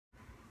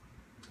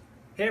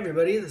Hey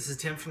everybody, this is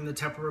Tim from the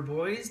Tupperware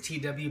Boys,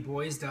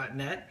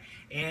 twboys.net,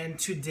 and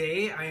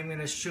today I am going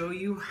to show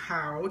you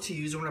how to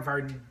use one of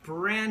our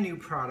brand new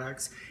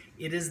products.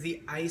 It is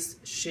the Ice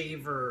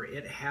Shaver.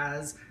 It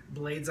has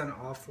blades on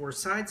all four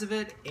sides of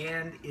it,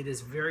 and it is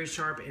very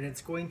sharp, and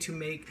it's going to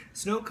make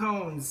snow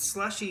cones,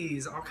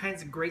 slushies, all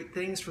kinds of great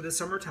things for the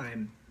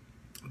summertime.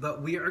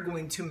 But we are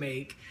going to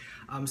make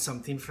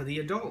something for the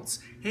adults.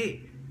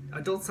 Hey,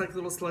 adults like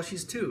little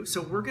slushies too.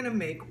 So we're gonna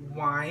make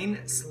wine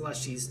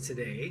slushies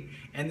today,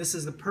 and this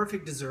is the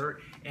perfect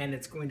dessert, and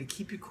it's going to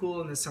keep you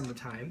cool in the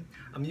summertime.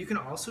 You can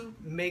also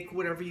make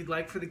whatever you'd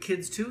like for the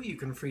kids too. You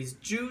can freeze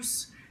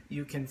juice,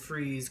 you can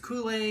freeze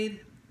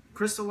Kool-Aid,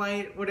 Crystal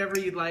Light, whatever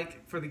you'd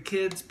like for the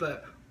kids,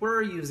 but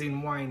we're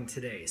using wine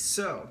today.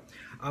 So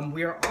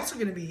we are also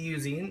going to be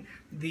using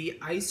the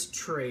ice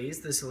trays,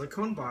 the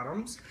silicone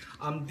bottoms.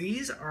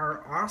 These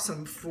are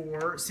awesome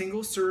for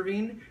single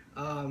serving,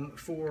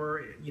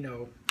 for,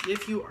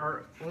 if you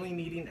are only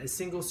needing a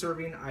single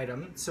serving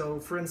item. So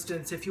for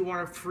instance, if you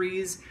want to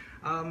freeze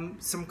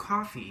some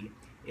coffee,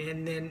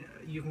 and then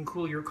you can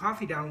cool your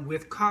coffee down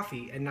with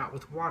coffee and not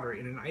with water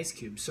in an ice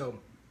cube. So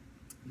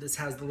this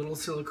has the little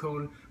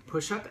silicone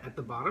push-up at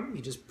the bottom.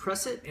 You just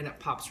press it and it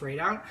pops right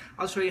out.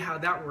 I'll show you how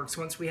that works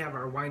once we have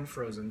our wine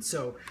frozen.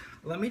 So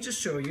let me just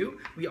show you.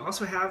 We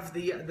also have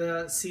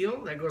the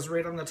seal that goes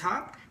right on the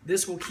top.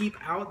 This will keep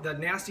out the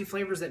nasty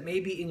flavors that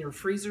may be in your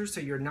freezer, so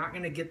you're not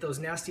going to get those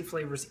nasty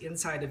flavors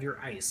inside of your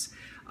ice.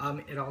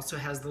 It also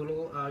has the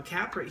little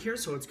cap right here,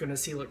 so it's going to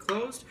seal it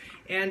closed.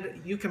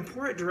 And you can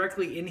pour it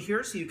directly in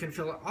here, so you can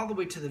fill it all the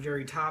way to the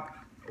very top,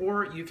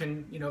 or you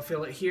can,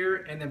 fill it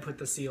here and then put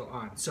the seal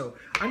on. So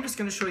I'm just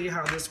going to show you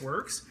how this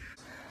works.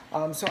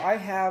 So I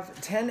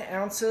have 10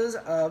 ounces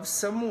of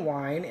some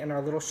wine in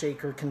our little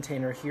shaker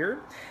container here.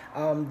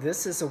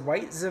 This is a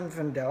white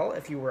Zinfandel,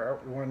 if you were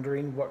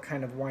wondering what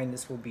kind of wine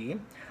this will be.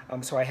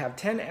 So I have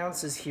 10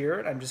 ounces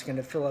here. I'm just going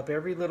to fill up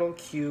every little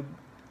cube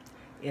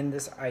in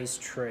this ice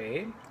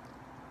tray.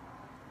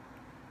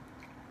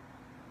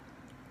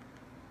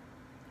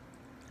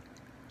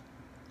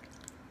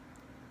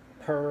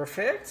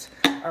 Perfect.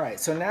 All right,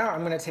 so now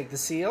I'm going to take the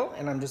seal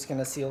and I'm just going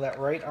to seal that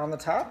right on the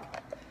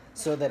top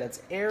so that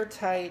it's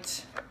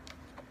airtight,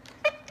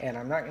 and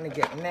I'm not going to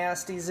get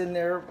nasties in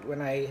there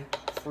when I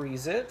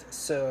freeze it.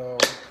 So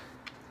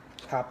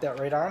pop that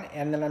right on,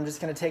 and then I'm just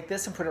going to take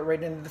this and put it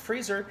right into the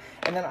freezer,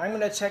 and then I'm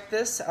going to check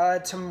this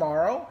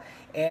tomorrow,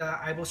 and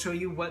I will show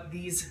you what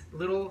these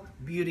little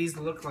beauties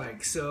look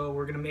like. So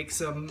we're going to make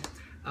some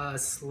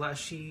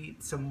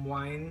some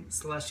wine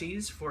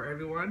slushies for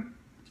everyone,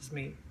 just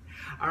me.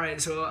 All right,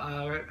 so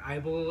I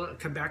will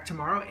come back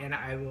tomorrow and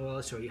I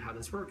will show you how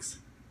this works.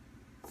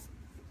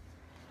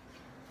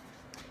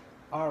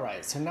 All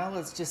right, so now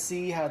let's just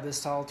see how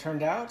this all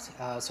turned out.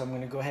 So I'm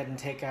going to go ahead and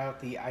take out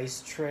the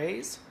ice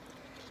trays,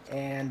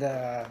 and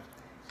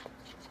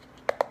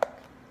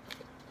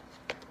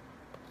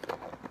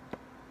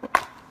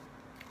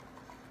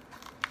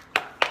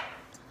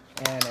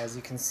as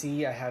you can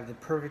see, I have the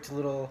perfect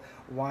little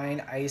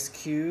wine ice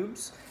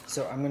cubes.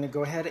 So I'm going to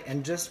go ahead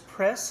and just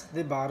press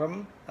the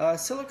bottom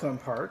silicone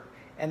part,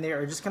 and they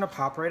are just going to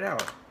pop right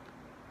out.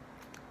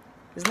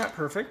 Isn't that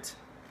perfect?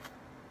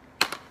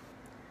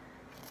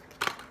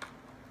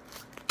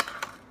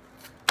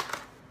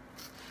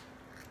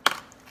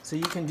 So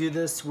you can do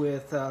this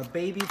with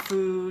baby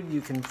food. You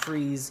can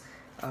freeze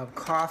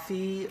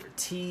coffee,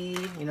 tea.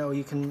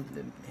 You can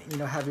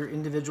have your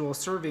individual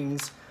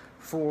servings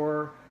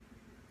for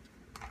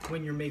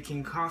when you're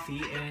making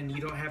coffee, and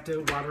you don't have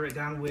to water it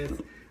down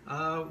with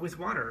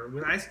water,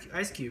 with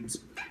ice cubes.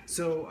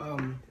 So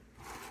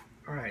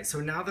all right, so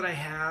now that I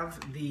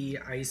have the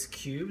ice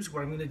cubes,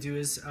 what I'm going to do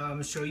is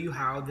show you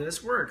how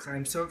this works.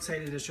 I'm so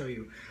excited to show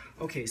you.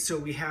 Okay, so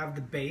we have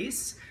the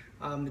base,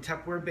 the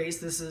Tupperware base.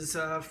 This is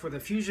for the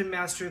Fusion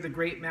Master, the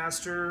Great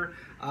Master,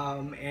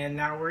 and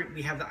now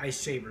we have the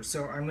Ice Shaver.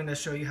 So I'm going to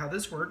show you how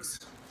this works.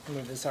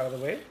 Move this out of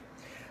the way.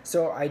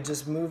 So I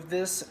just move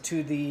this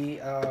to the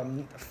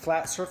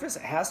flat surface.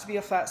 It has to be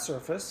a flat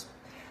surface.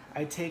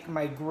 I take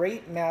my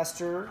Great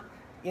Master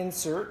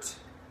insert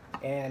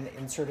and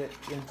insert it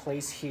in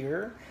place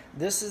here.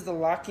 This is the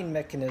locking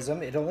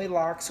mechanism. It only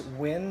locks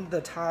when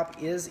the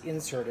top is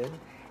inserted,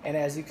 and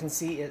as you can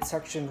see, it's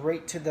suctioned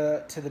right to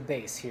the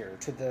base here,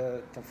 to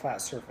the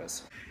flat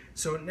surface.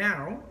 So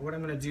now what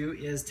I'm going to do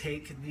is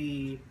take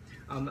the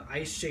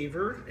ice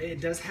shaver.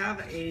 It does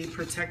have a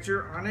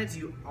protector on it.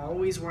 You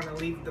always want to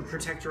leave the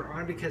protector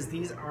on because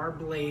these are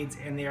blades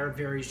and they are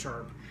very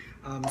sharp.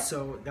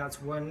 So that's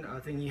one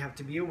thing you have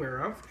to be aware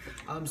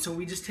of. So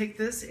we just take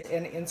this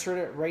and insert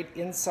it right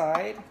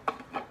inside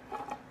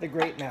the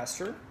Great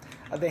Master.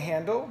 The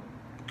handle,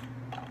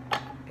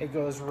 it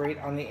goes right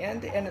on the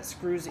end and it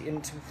screws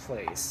into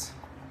place.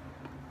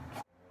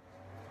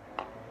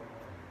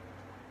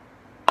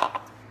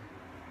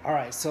 All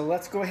right, so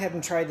let's go ahead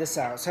and try this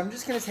out. So I'm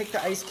just going to take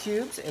the ice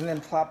cubes and then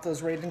plop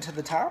those right into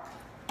the top.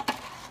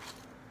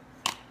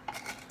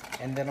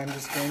 And then I'm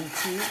just going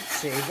to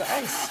shave the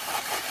ice.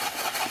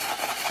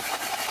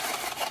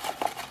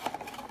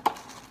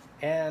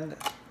 And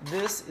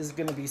This is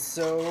going to be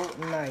so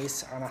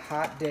nice on a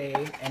hot day,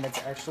 and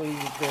it's actually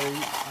very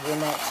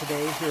warm out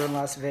today here in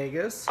Las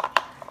Vegas. I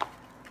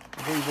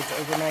believe it's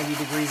over 90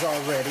 degrees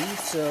already,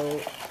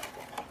 so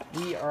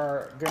we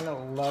are going to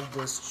love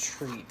this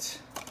treat.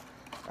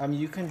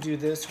 You can do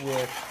this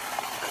with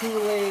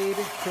Kool-Aid,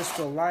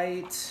 Crystal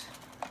Light,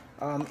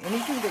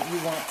 anything that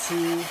you want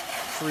to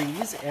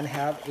freeze and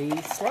have a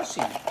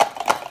slushie.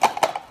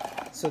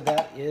 So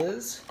that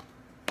is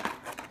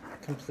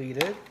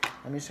completed.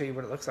 Let me show you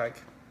what it looks like.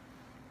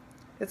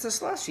 It's a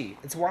slushie.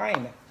 It's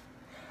wine.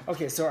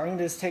 Okay, so I'm going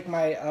to just take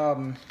my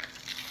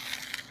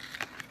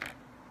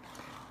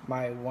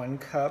my 1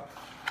 cup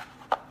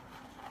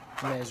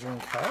measuring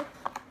cup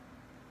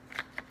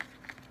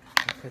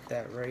and put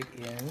that right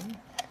in.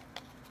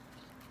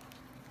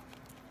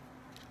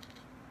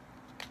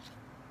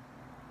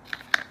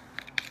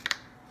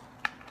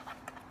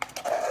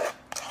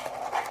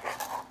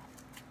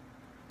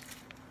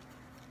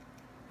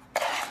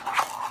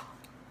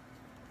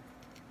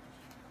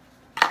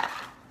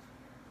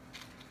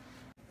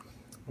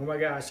 Oh my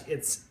gosh,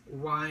 it's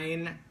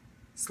wine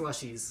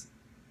slushies.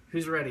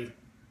 Who's ready?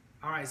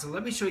 All right, so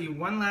let me show you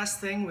one last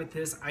thing with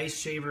this ice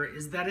shaver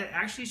is that it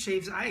actually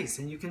shaves ice,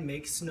 and you can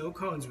make snow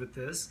cones with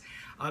this.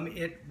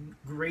 It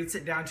grates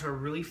it down to a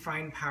really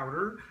fine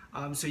powder,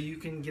 so you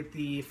can get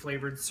the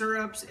flavored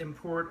syrups and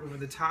pour it over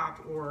the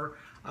top, or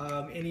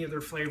any other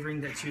flavoring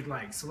that you'd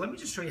like. So let me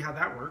just show you how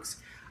that works.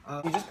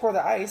 You just pour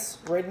the ice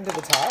right into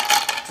the top,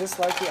 just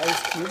like the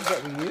ice cubes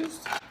that we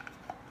used,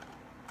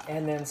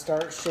 and then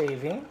start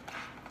shaving.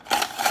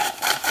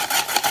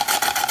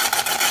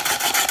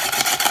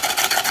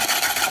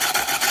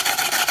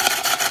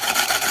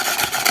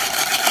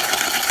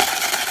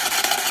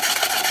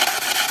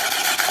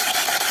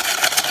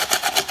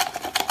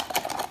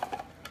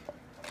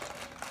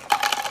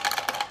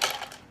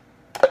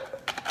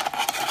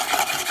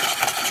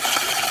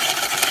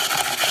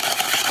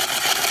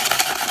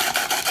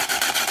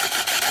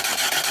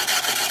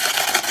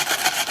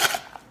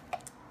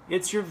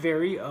 It's your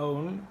very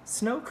own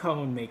snow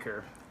cone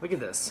maker. Look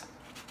at this.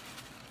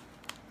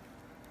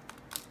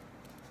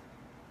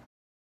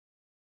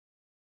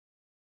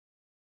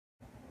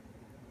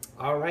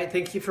 All right,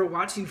 thank you for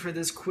watching for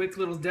this quick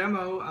little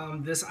demo.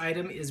 This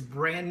item is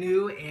brand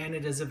new and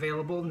it is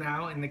available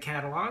now in the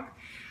catalog.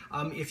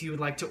 If you would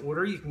like to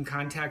order, you can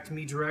contact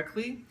me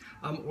directly,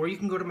 or you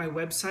can go to my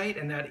website,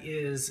 and that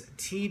is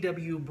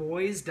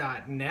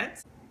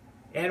twboys.net.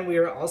 And we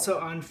are also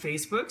on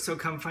Facebook, so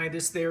come find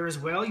us there as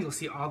well. You'll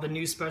see all the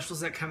new specials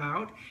that come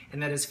out,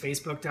 and that is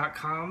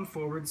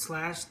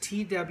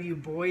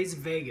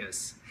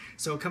facebook.com/TWBoysVegas.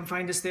 So come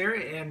find us there,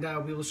 and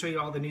we will show you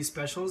all the new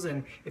specials.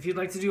 And if you'd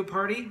like to do a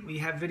party, we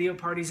have video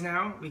parties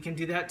now. We can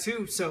do that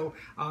too. So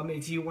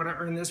if you want to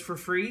earn this for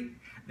free,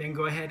 then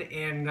go ahead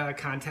and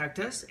contact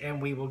us, and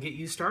we will get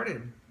you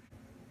started.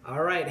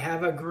 All right,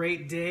 have a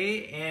great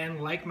day,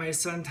 and like my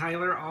son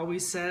Tyler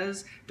always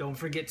says, don't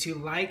forget to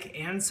like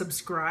and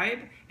subscribe,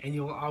 and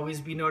you'll always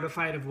be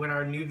notified of when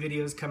our new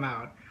videos come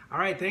out. All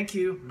right, thank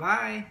you.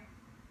 Bye.